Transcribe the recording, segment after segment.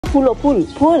फुल हो फुल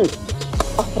फुल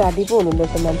अपराधी पो हुनुहुँदो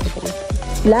रहेछ मान्छे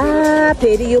पनि ला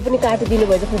फेरि यो पनि काटिदिनु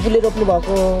भएछ फुपूले रोप्नु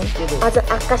भएको आज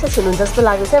आकाशै छुनुहुन्छ जस्तो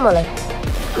लाग्दैछ है मलाई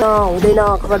हुँदैन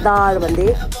खबरदार भन्दै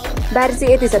बारी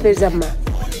चाहिँ यति छ फेरि जम्मा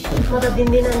म त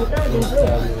दिन्दिनँ नि त दिन्छु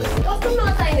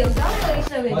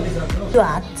त्यो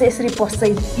हात चाहिँ यसरी पस्छ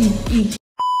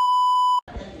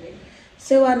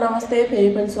सेवा नमस्ते फेरि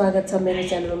पनि स्वागत छ मेरो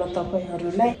च्यानलमा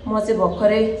तपाईहरुलाई म चाहिँ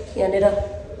भर्खरै यहाँनिर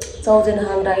चौजना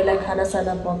हाङराईलाई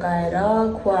खानासाना पकाएर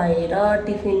खुवाएर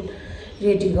टिफिन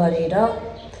रेडी गरेर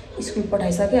स्कुल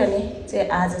पठाइसके अनि चाहिँ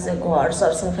आज चाहिँ घर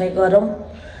सरसफाई गरौँ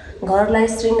घरलाई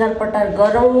श्रृंगार पटार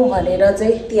गरौँ भनेर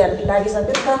चाहिँ तिहार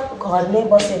लागिसक्यो त घर नै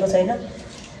बसेको छैन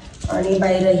अनि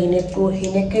बाहिर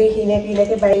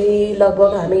हिँडेकै बाहिर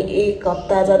लगभग हामी एक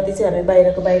हप्ता जति चाहिँ हामी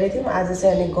बाहिरै थियौँ आज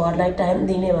चाहिँ अनि घरलाई टाइम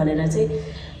दिने भनेर चाहिँ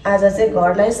आज चाहिँ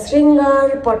घरलाई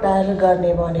श्रृंगार पटार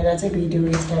गर्ने भनेर चाहिँ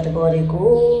भिडियो स्टार्ट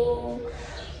गरेको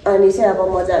अनि चाहिँ अब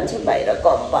म जान्छु बाहिर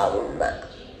कम्पाउन्डमा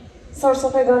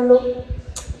सरसफाई गर्नु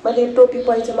मैले टोपी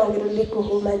पैसा मागेर लिएको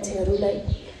हो मान्छेहरूलाई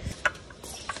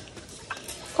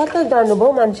कता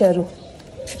जानुभयो मान्छेहरू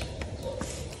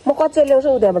म कच्चा ल्याउँछु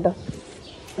उताबाट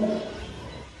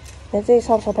यहाँ चाहिँ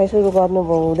सरसफाई सुरु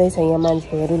गर्नुभयो हुँदैछ यहाँ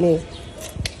मान्छेहरूले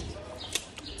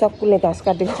चक्कुले घाँस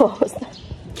काटेको अवस्था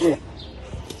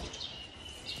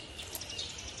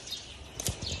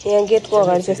यहाँ गेटको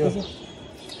अगाडि त्यस्तो छ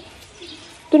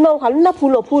त्यो नखाल्नु न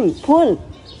फुल हो फुल फुल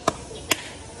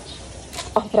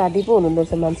अपराधी पो हुनुहुँदो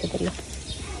रहेछ मान्छे पनि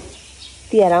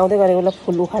तिहार आउँदै गरेको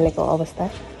फुल उखालेको अवस्था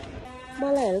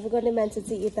मलाई हेल्प गर्ने मान्छे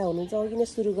चाहिँ यता हुनुहुन्छ अघि नै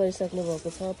सुरु गरिसक्नु भएको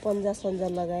छ पन्जा सन्जा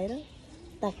लगाएर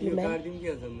ताक्लीमा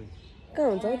कहाँ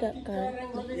हुन्छ हौ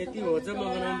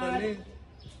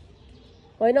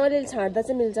होइन अलिअलि छाड्दा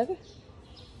चाहिँ मिल्छ कि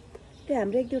त्यो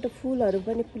हाम्रो एक दुईवटा फुलहरू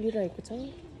पनि फुलिरहेको छ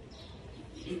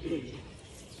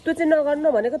त्यो चाहिँ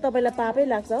नगर्नु भनेको तपाईँलाई पापै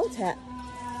लाग्छ हौ छ्या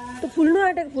त्यो फुल्नु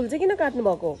आँटेको फुल चाहिँ किन काट्नु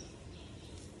भएको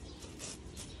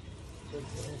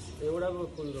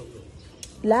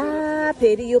ला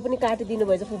फेरि यो पनि काटिदिनु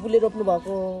भएछ फुपूले रोप्नु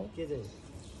भएको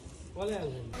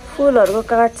फुलहरूको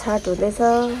काटछाट हुँदैछ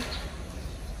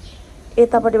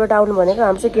यतापट्टिबाट आउनु भनेको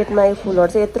हाम्रो चाहिँ गेटमा यो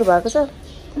फुलहरू चाहिँ यत्रो भएको छ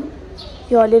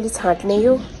यो अलिअलि छाट्ने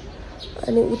यो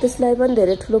अनि त्यसलाई पनि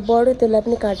धेरै ठुलो बढ्यो त्यसलाई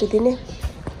पनि काटिदिने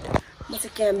म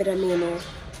चाहिँ क्यामेराम्यान हो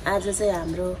आज चाहिँ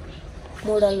हाम्रो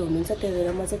मोडल हुनुहुन्छ त्यही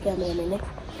भएर म चाहिँ क्यामेराम्यान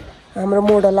हाम्रो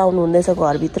मोडल आउनु हुँदैछ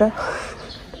घरभित्र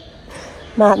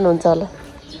मार्नुहुन्छ होला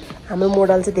हाम्रो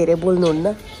मोडल चाहिँ धेरै बोल्नुहुन्न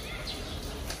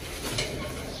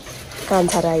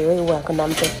कान्छा राई हो उहाँको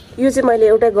नाम चाहिँ यो चाहिँ मैले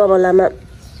एउटै गमलामा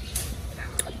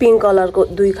पिङ्क कलरको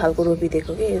दुई खालको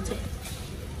रोपिदिएको कि यो चाहिँ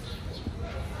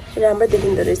राम्रै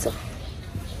देखिँदो रहेछ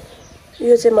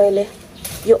यो चाहिँ मैले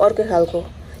यो अर्कै खालको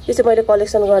यो चाहिँ मैले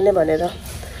कलेक्सन गर्ने भनेर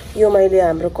यो मैले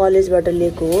हाम्रो कलेजबाट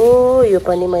लिएको हो यो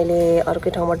पनि मैले अर्कै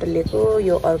ठाउँबाट लिएको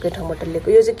यो अर्कै ठाउँबाट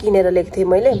लिएको यो चाहिँ किनेर लिएको थिएँ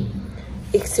मैले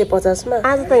 150 मा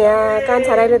आज त यहाँ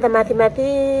कान्छा राईले त माथि माथि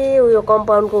उयो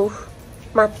कम्पाउन्डको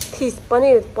माथि पनि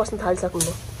पस्न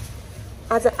थालिसक्नुभयो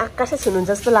आज आकाशै छुनुहुन्छ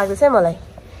जस्तो लाग्दैछ है मलाई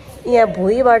यहाँ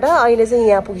भुइँबाट अहिले चाहिँ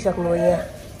यहाँ पुगिसक्नुभयो यहाँ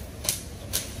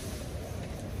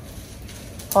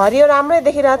हरियो राम्रै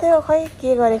देखिरहेको थियो खै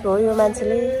के गरेको हो यो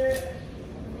मान्छेले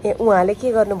ए उहाँले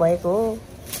के गर्नुभएको हो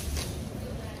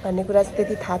भन्ने कुरा चाहिँ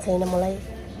त्यति थाहा छैन मलाई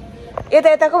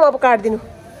यताको अब काट्दिनु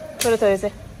थोरै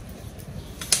चाहिँ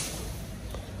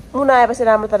मुना आएपछि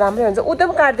राम्रो त राम्रै हुन्छ उता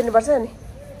पनि काटिदिनुपर्छ नि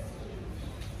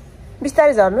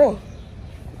बिस्तारै झर्नु है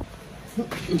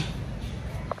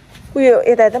उयो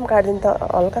यता पनि काटिदिनु त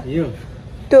हल्का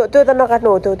त्यो त नकाट्नु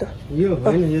हो त्यो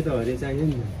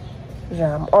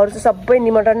राम अरू चाहिँ सबै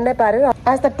निमन्त्रण नै पारेर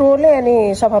आज त टोलै अनि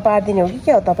सफा पारिदिने हो कि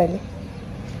के हो तपाईँले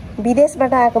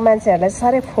विदेशबाट आएको मान्छेहरूलाई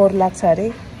साह्रै फोहोर लाग्छ अरे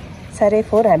साह्रै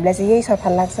फोहोर हामीलाई चाहिँ यही सफा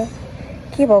लाग्छ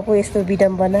के भएको यस्तो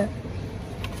विडम्बना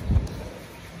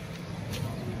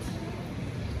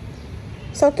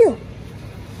सक्यो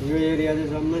यो एरिया चाहिँ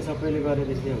जम्मै सबैले गरेर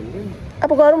दिए हुन्छ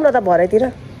अब गरौँ न त भरेतिर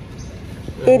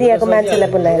एरियाको मान्छेलाई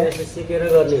बोलाएर सिकेर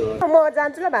गर्ने हो म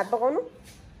जान्छु ल भात पकाउनु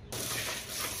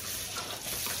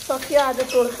सक्यो आज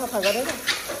टोल सफा गरेर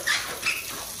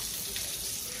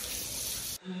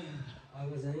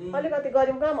अलिकति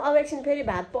गऱ्यौँ काम अब एकछिन फेरि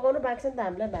भात पकाउनु बाँकी छ नि त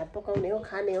हामीलाई भात पकाउने हो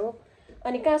खाने हो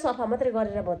अनि कहाँ सफा मात्रै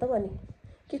गरेर भयो त भने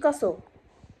कि कसो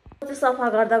सफा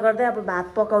गर्दा गर्दै अब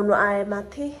भात पकाउनु आए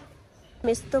माथि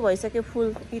यस्तो भइसक्यो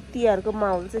फुल तिहारको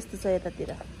माहौल चाहिँ यस्तो छ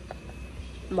यतातिर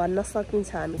भन्न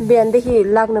सकिन्छ हामी बिहानदेखि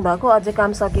लाग्नु भएको अझै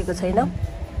काम सकेको छैन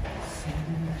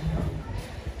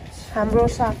हाम्रो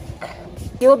साग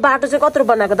यो बाटो चाहिँ कत्रो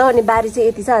बनाएको त अनि बारी चाहिँ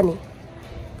यति छ अनि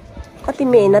कति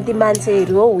मेहनती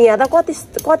मान्छेहरू हो यहाँ त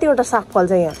कतिवटा साग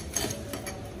फल्छ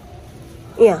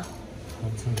यहाँ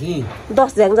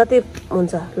 10 झ्याङ जति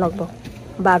हुन्छ लगभग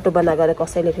बाटो बना गरे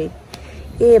कसैले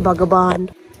फेरि ए भगवान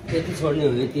यति छोड्ने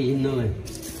हो यति हिँड्नलाई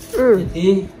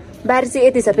बारी चाहिँ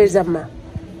यति छ फेरि जम्मा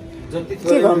जति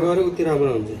थोरै गरे उति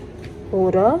राम्रो हुन्छ हो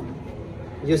र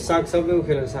यो साग सबै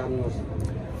उखेर सार्नुपर्छ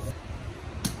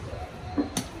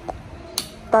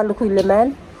तालु खुइले म्यान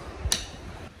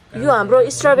यो हाम्रो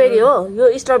स्ट्रबेरी हो यो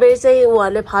स्ट्रबेरी चाहिँ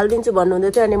उहाँहरूले फालिदिन्छु भन्नुहुँदै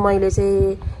थियो अनि मैले चाहिँ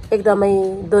एकदमै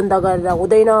द्वन्द गरेर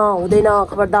हुँदैन हुँदैन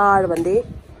खबरदार भन्दै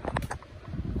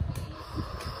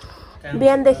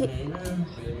बिहानदेखि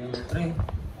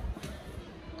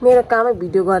मेरो कामै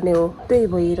भिडियो गर्ने हो त्यही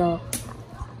भएर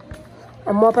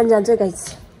म पनि जान्छु गाइस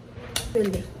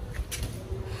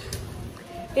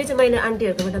यो चाहिँ मैले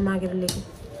आन्टीहरूकोबाट मागेर ल्याएको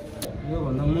यो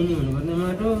भन्दा मुनि हुनुपर्ने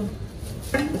माटो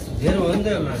धेरै हो नि त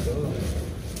माटो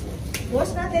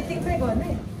होस् न त्यतिकै गर्ने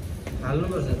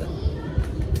हाल्नुपर्छ त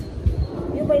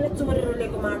यो मैले चोरेर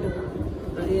ल्याएको माटो हो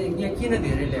अनि यहाँ किन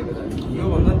धेरै ल्याएको त यो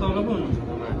भन्दा तल पो हुनुहुन्छ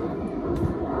त माटो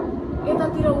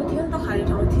यतातिर उ थियो नि त खाली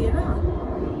ठाउँ थिएन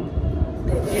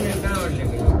किन कहाँबाट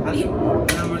ल्याएको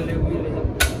कहाँबाट ल्याएको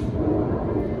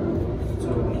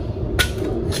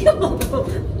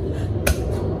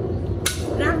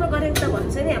राम्रो गरेको त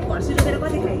भन्छ नि अब फर्सी रोपेर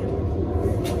कति खायो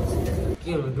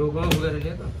के हो डोको गएर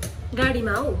ल्याएको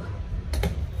गाडीमा हौ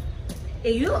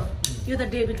ए यो त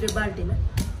डेभिडले बाल्टीमा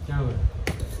कहाँबाट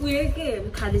उयो के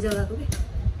खाली जग्गाको के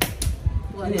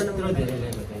यत्रो धेरै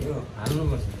ल्याएको त यो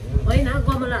हाल्नुपर्छ होइन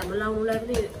गमला हाम्रो लाउनुलाई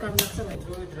पनि काम लाग्छ भने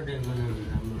यत्रो ड्याङ बनाउनु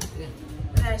राम्रो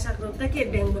रायो साग रोप्दा के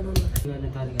ड्याङ बनाउनु गर्ने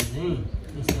तरिका चाहिँ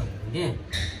यस्तो के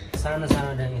सानो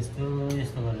सानो ड्याङ यस्तो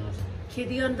यस्तो गर्नुपर्छ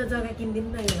खेती गर्नु त जग्गा किनिदिनु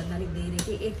न योभन्दा अलिक धेरै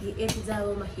कि यति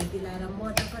जग्गामा खेती लगाएर म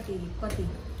त कति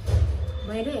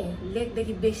मैले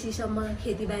लेकदेखि बेसीसम्म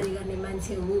खेतीबारी गर्ने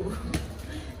मान्छे हो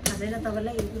थाहा छैन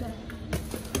तपाईँलाई यो कुरा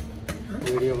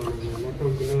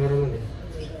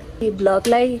यो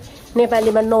ब्लगलाई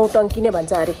नेपालीमा नौटङ्की नै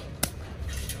भन्छ अरे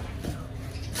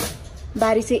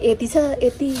बारी चाहिँ यति छ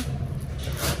यति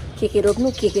के रोप्नु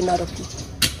के नरोप्नु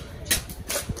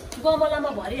गमलामा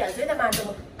भरिहाल्छ है त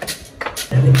माटोमा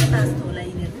होला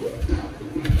यिनीहरू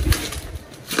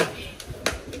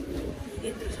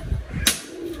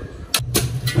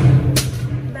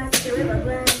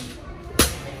भगवान्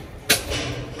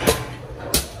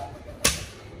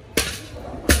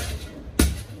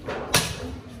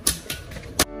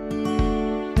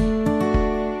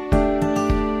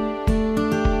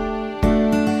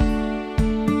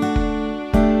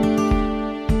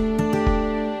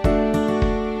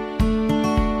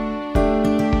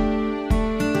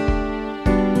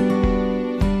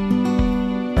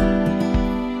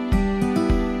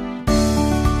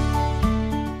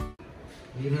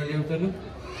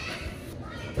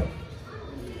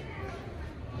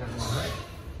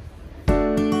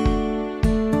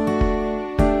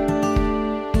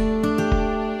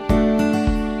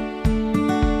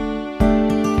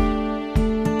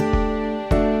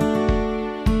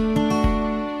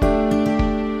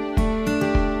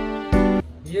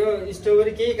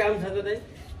स्ट्रबेरी केही काम छ त दाइ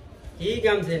केही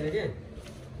काम छैन क्या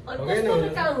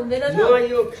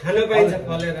यो खान पाइन्छ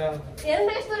फलेर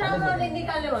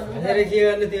के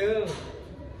गर्ने त्यो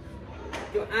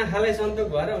आँखालाई सन्तोक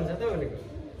भएर हुन्छ त भनेको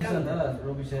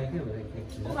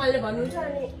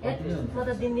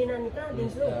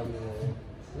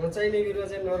नचाहिने बिरुवा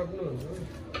चाहिँ नरोप्नु हुन्छ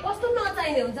कस्तो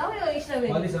नचाहिने हुन्छ हौ यो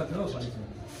स्ट्रबेरी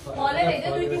फलेर हिजो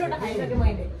 2-3 वटा खाइसकेँ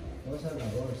मैले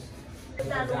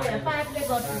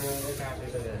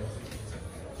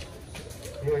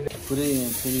पुरै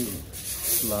फेरि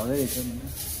लगै रहेछ नि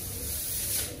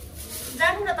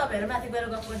जानु न तपाईँहरू माथि गएर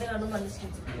गफ गर्दै गर्नु भन्नु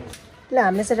ल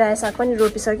हामीले चाहिँ रायो साग पनि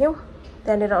रोपिसक्यौँ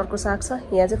त्यहाँनिर अर्को साग छ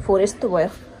यहाँ चाहिँ फोर यस्तो भयो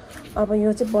अब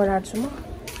यो चाहिँ बढार्छु म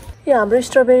यो हाम्रो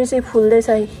स्ट्रबेरी चाहिँ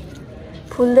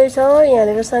फुल्दैछ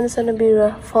यहाँनिर सानो सानो बिरुवा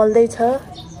फल्दैछ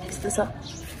यस्तो छ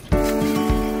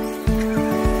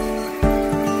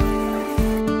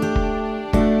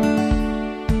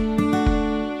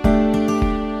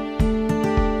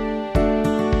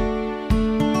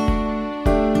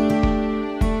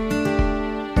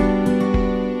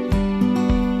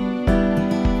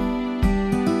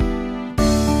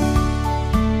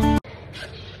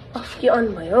के अन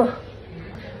भयो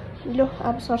लो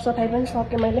अब सरसफाइ पनि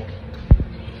सकेँ मैले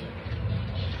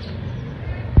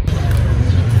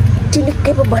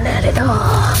चिलिक्कै पो बनाएर त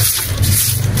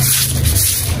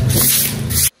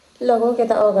लगो के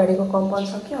त अगाडिको कम्पाउन्ड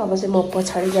सक्यो अब चाहिँ म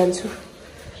पछाडि जान्छु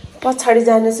पछाडि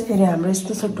जाने चाहिँ फेरि हाम्रो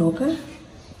यस्तो छ ढोका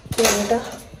त्यहाँबाट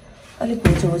अलिक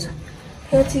होचो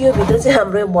यहाँ चाहिँ यो भित्र चाहिँ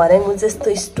हाम्रो भर्याङको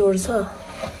जस्तो स्टोर छ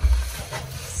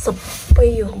सबै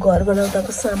यो घर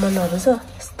बनाउँदाको सामानहरू छ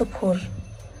यस्तो फोहोर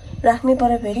राख्नै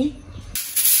पर्यो फेरि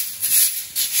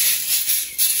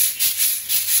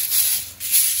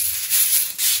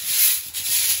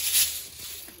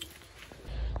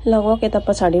लगभग यता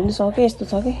पछाडि पनि सके यस्तो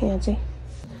छ कि यहाँ चाहिँ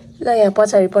ल यहाँ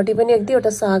पछाडिपट्टि पनि एक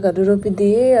दुईवटा सागहरू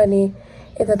रोपिदिएँ अनि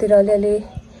यतातिर अलिअलि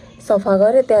सफा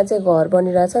गरेँ त्यहाँ चाहिँ घर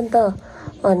बनिरहेछ नि त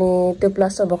अनि त्यो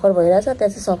प्लास्टर भर्खर भइरहेछ त्यहाँ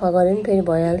चाहिँ सफा गरे पनि फेरि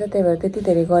भइहाल्छ त्यही भएर त्यति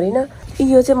धेरै गरिनँ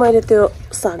यो चाहिँ मैले त्यो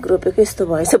साग रोपेको यस्तो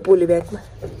भएछ पोली ब्यागमा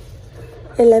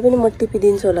यसलाई पनि म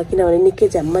टिपिदिन्छु होला किनभने निकै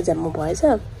झ्याम्म भएछ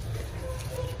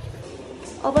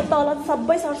अब तल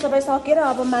सबै सरसफाइ सकेर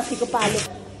अब माथिको पालो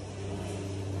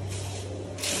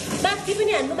माथि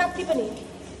पनि हान्नु माथि पनि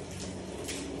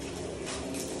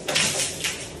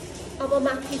अब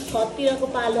माथि छततिरको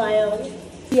पालो आयो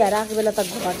भने यहाँ राखेको बेला त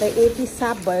घर त यति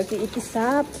साफ भयो कि यति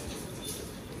साफ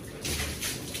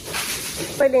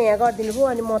पहिले यहाँ गरिदिनु भयो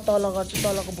अनि म तल गर्छु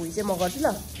तलको भुइँ चाहिँ म गर्छु ल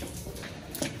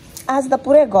आज त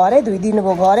पुरै घरै धोइदिनु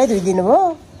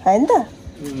भयो होइन त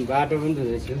बाटो पनि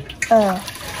धुँदैछु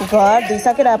घर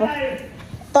धोइसकेर अब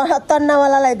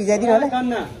तन्नावालालाई भिजाइदिनु होला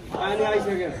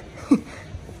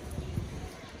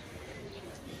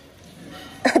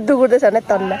दुगुर्दैछ भने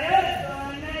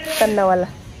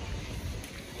तन्नावाला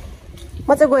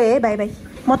म चाहिँ गएँ है भाइ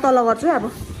म तल गर्छु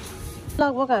अब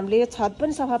लगभग हामीले यो छत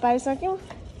पनि सफा पारिसक्यौँ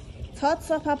छत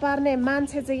सफा पार्ने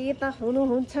मान्छे चाहिँ यता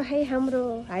हुनुहुन्छ है हाम्रो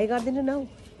हाई गरिदिनु न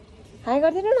हाई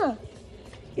गरिदिनु न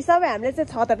यी सबै हामीले चाहिँ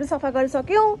छतहरू पनि सफा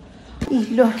गरिसक्यौँ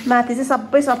ल माथि चाहिँ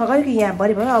सबै सफा गरेँ कि यहाँ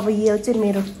भरि भयो अब यो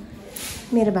चाहिँ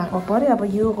मेरो भागमा पऱ्यो अब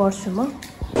यो गर्छु म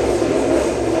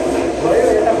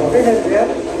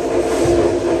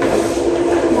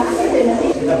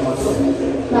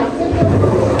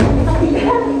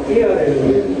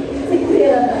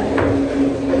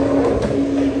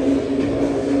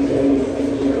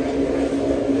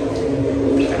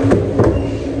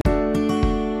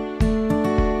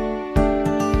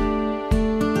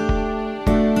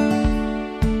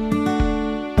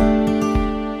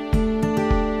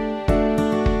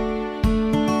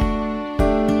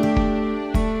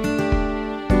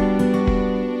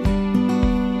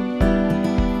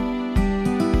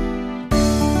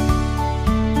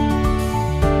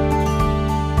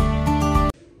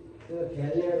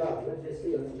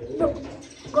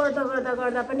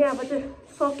गर्दा पनि अब चाहिँ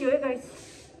सक्यो है गाइस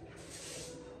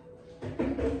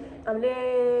हामीले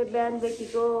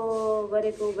बिहानदेखिको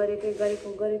गरेको अब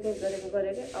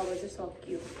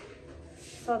चाहिँ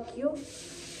सकियो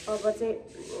अब चाहिँ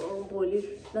भोलि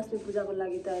लक्ष्मी पूजाको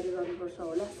लागि तयारी गर्नुपर्छ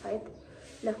होला सायद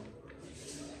ल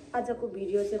आजको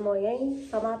भिडियो चाहिँ म यहीँ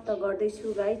समाप्त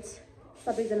गर्दैछु गाइस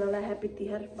सबैजनालाई ह्याप्पी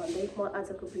तिहार भन्दै म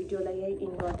आजको भिडियोलाई यहीँ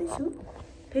इन गर्दैछु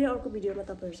फेरि अर्को भिडियोमा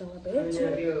तपाईहरुसँग भेट्छु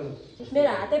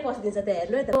मेरो हातै पसिदिन्छ त्यहाँ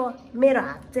हेर्नु है त मेरो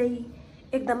हात चाहिँ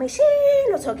एकदमै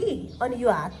सानो छ कि अनि यो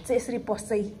हात चाहिँ यसरी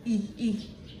पस्छ इ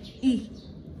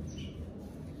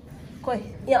खोइ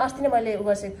यहाँ अस्ति नै मैले उ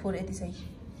गर्छु फोर यति चाहिँ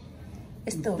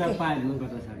यस्तो हो कि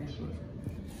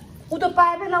उदो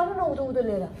पाइपै लाउनु न उदो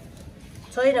लिएर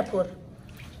छैन फोर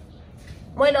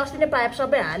मैले अस्ति नै पाइप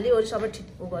सबै हालिओरि सबै ठिक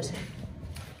उ गर्छु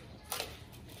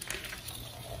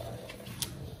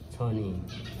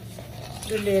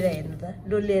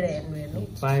डुलेर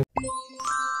हेर्नु